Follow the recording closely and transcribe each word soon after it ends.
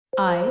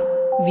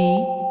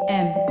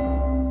IVM.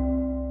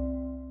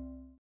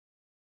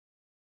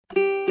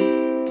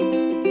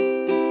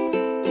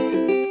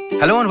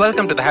 Hello and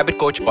welcome to the Habit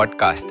Coach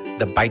Podcast,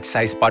 the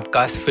bite-sized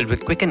podcast filled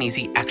with quick and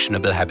easy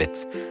actionable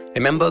habits.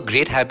 Remember,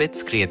 great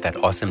habits create that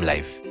awesome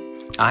life.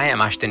 I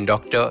am Ashton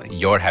Doctor,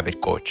 your habit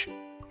coach.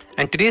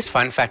 And today's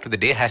fun fact of the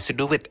day has to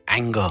do with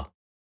anger.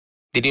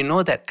 Did you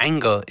know that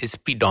anger is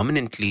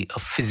predominantly a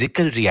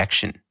physical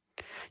reaction?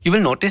 You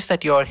will notice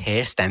that your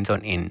hair stands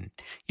on end.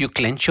 You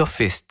clench your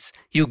fists.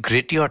 You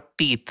grit your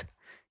teeth.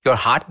 Your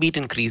heartbeat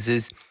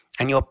increases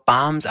and your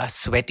palms are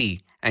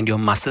sweaty and your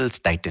muscles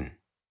tighten.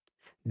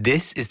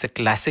 This is the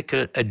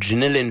classical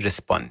adrenaline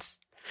response,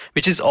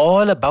 which is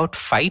all about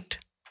fight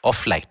or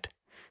flight.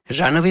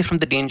 Run away from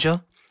the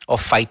danger or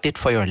fight it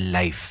for your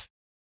life.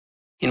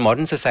 In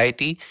modern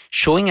society,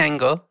 showing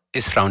anger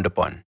is frowned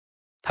upon.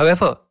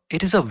 However,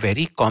 it is a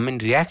very common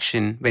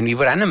reaction when we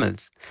were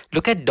animals.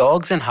 Look at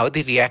dogs and how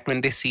they react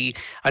when they see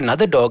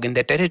another dog in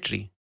their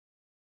territory.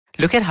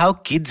 Look at how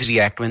kids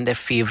react when their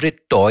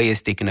favorite toy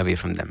is taken away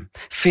from them.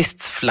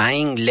 Fists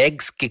flying,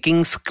 legs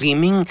kicking,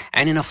 screaming,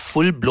 and in a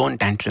full-blown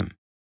tantrum.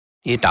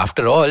 It,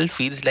 after all,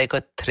 feels like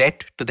a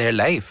threat to their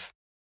life.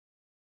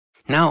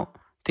 Now,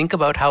 think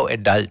about how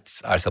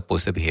adults are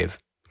supposed to behave.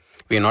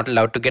 We are not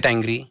allowed to get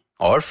angry,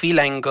 or feel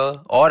anger,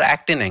 or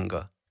act in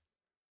anger.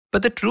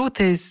 But the truth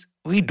is,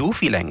 we do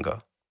feel anger.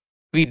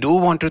 We do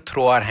want to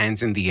throw our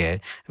hands in the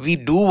air. We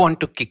do want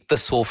to kick the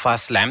sofa,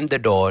 slam the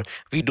door.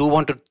 We do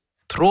want to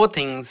throw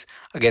things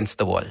against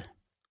the wall.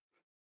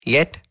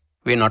 Yet,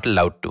 we're not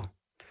allowed to.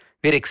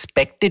 We're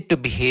expected to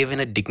behave in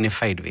a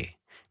dignified way.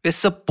 We're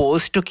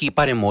supposed to keep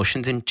our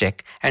emotions in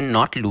check and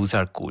not lose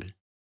our cool.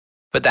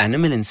 But the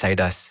animal inside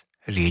us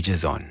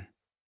rages on.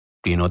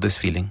 Do you know this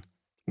feeling?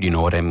 Do you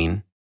know what I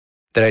mean?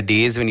 There are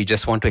days when you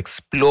just want to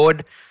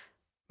explode,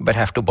 but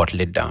have to bottle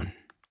it down.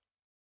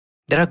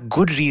 There are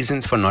good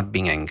reasons for not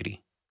being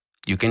angry.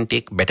 You can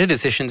take better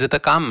decisions with a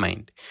calm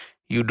mind.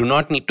 You do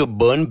not need to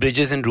burn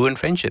bridges and ruin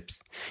friendships.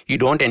 You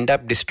don't end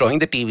up destroying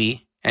the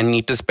TV and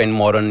need to spend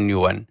more on a new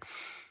one.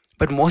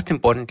 But most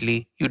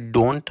importantly, you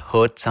don't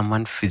hurt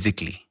someone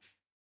physically.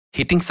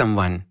 Hitting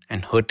someone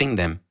and hurting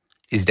them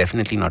is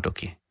definitely not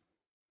okay.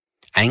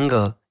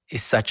 Anger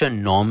is such a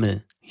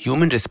normal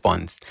human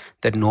response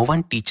that no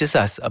one teaches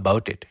us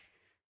about it.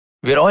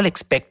 We're all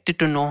expected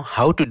to know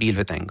how to deal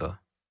with anger.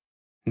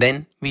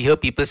 Then we hear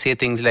people say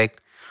things like,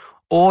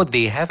 oh,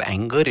 they have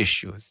anger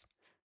issues.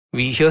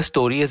 We hear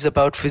stories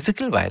about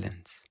physical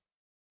violence.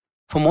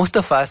 For most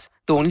of us,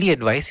 the only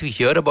advice we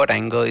hear about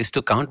anger is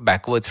to count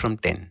backwards from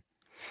 10.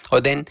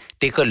 Or then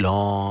take a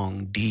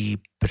long,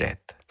 deep breath.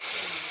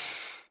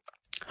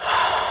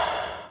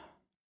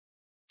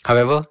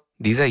 However,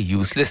 these are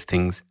useless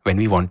things when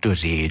we want to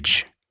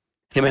rage.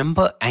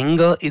 Remember,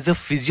 anger is a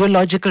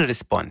physiological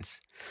response.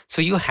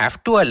 So you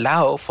have to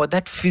allow for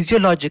that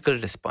physiological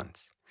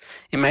response.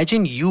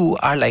 Imagine you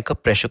are like a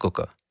pressure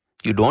cooker.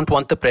 You don't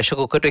want the pressure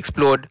cooker to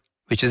explode,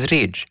 which is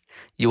rage.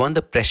 You want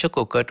the pressure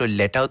cooker to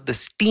let out the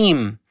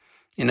steam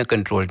in a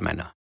controlled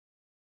manner.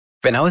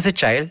 When I was a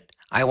child,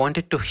 I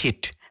wanted to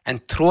hit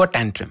and throw a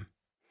tantrum.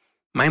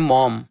 My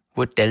mom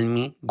would tell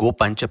me, go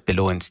punch a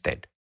pillow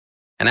instead.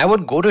 And I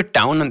would go to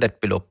town on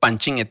that pillow,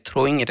 punching it,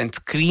 throwing it, and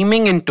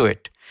screaming into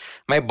it.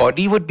 My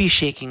body would be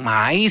shaking,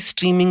 my eyes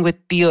streaming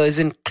with tears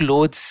and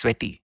clothes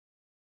sweaty.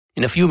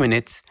 In a few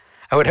minutes,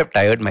 I would have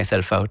tired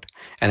myself out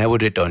and I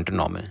would return to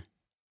normal.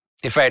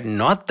 If I had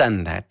not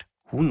done that,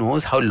 who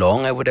knows how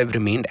long I would have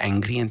remained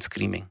angry and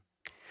screaming.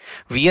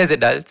 We as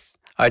adults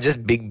are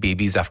just big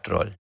babies after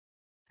all.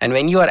 And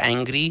when you are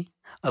angry,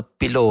 a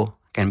pillow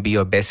can be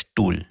your best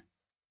tool.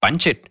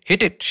 Punch it,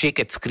 hit it, shake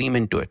it, scream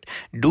into it.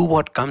 Do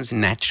what comes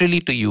naturally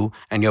to you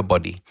and your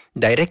body.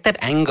 Direct that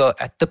anger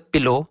at the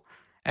pillow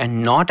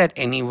and not at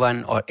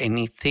anyone or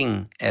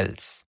anything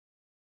else.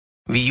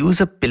 We use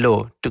a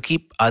pillow to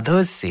keep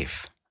others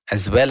safe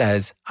as well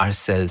as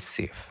ourselves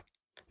safe.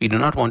 We do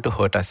not want to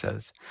hurt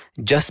ourselves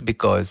just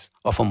because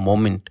of a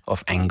moment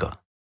of anger.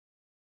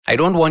 I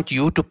don't want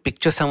you to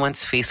picture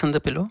someone's face on the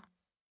pillow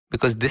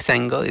because this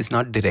anger is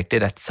not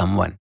directed at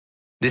someone.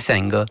 This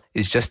anger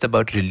is just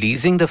about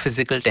releasing the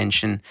physical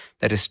tension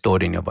that is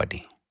stored in your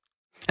body.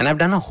 And I've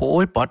done a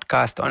whole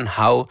podcast on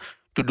how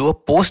to do a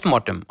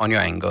post-mortem on your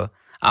anger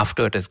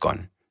after it is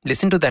gone.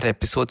 Listen to that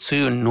episode so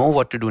you know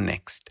what to do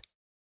next.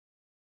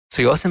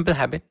 So your simple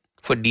habit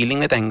for dealing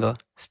with anger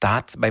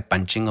starts by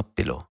punching a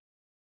pillow.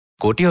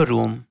 Go to your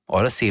room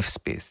or a safe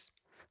space.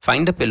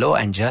 Find a pillow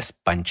and just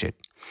punch it.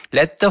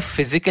 Let the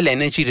physical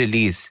energy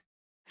release.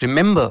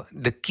 Remember,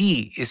 the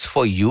key is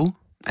for you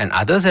and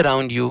others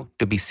around you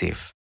to be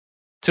safe.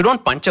 So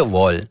don't punch a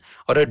wall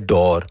or a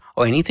door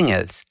or anything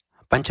else.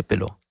 Punch a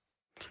pillow.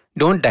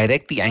 Don't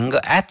direct the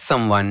anger at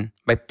someone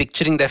by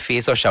picturing their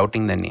face or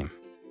shouting their name.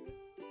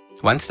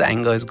 Once the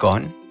anger is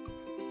gone,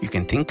 you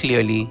can think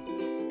clearly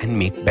and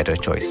make better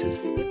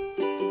choices.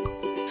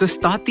 So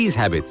start these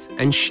habits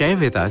and share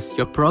with us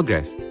your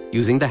progress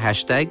using the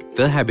hashtag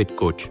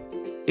 #TheHabitCoach.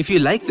 If you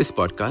like this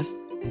podcast,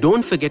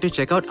 don't forget to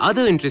check out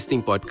other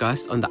interesting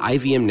podcasts on the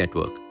IVM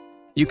network.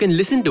 You can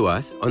listen to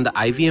us on the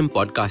IVM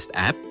Podcast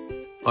app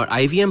or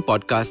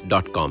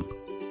ivmpodcast.com.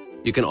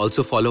 You can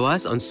also follow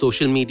us on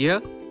social media.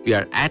 We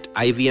are at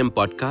IVM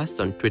Podcasts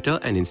on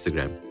Twitter and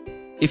Instagram.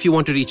 If you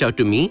want to reach out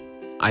to me,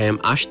 I am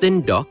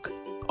Ashdin Doc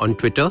on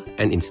Twitter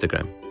and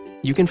Instagram.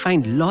 You can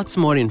find lots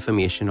more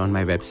information on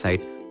my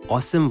website,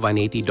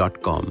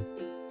 awesome180.com,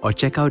 or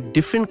check out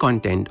different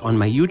content on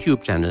my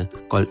YouTube channel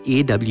called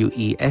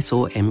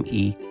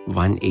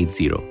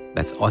AWESOME180.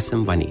 That's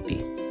Awesome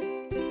 180.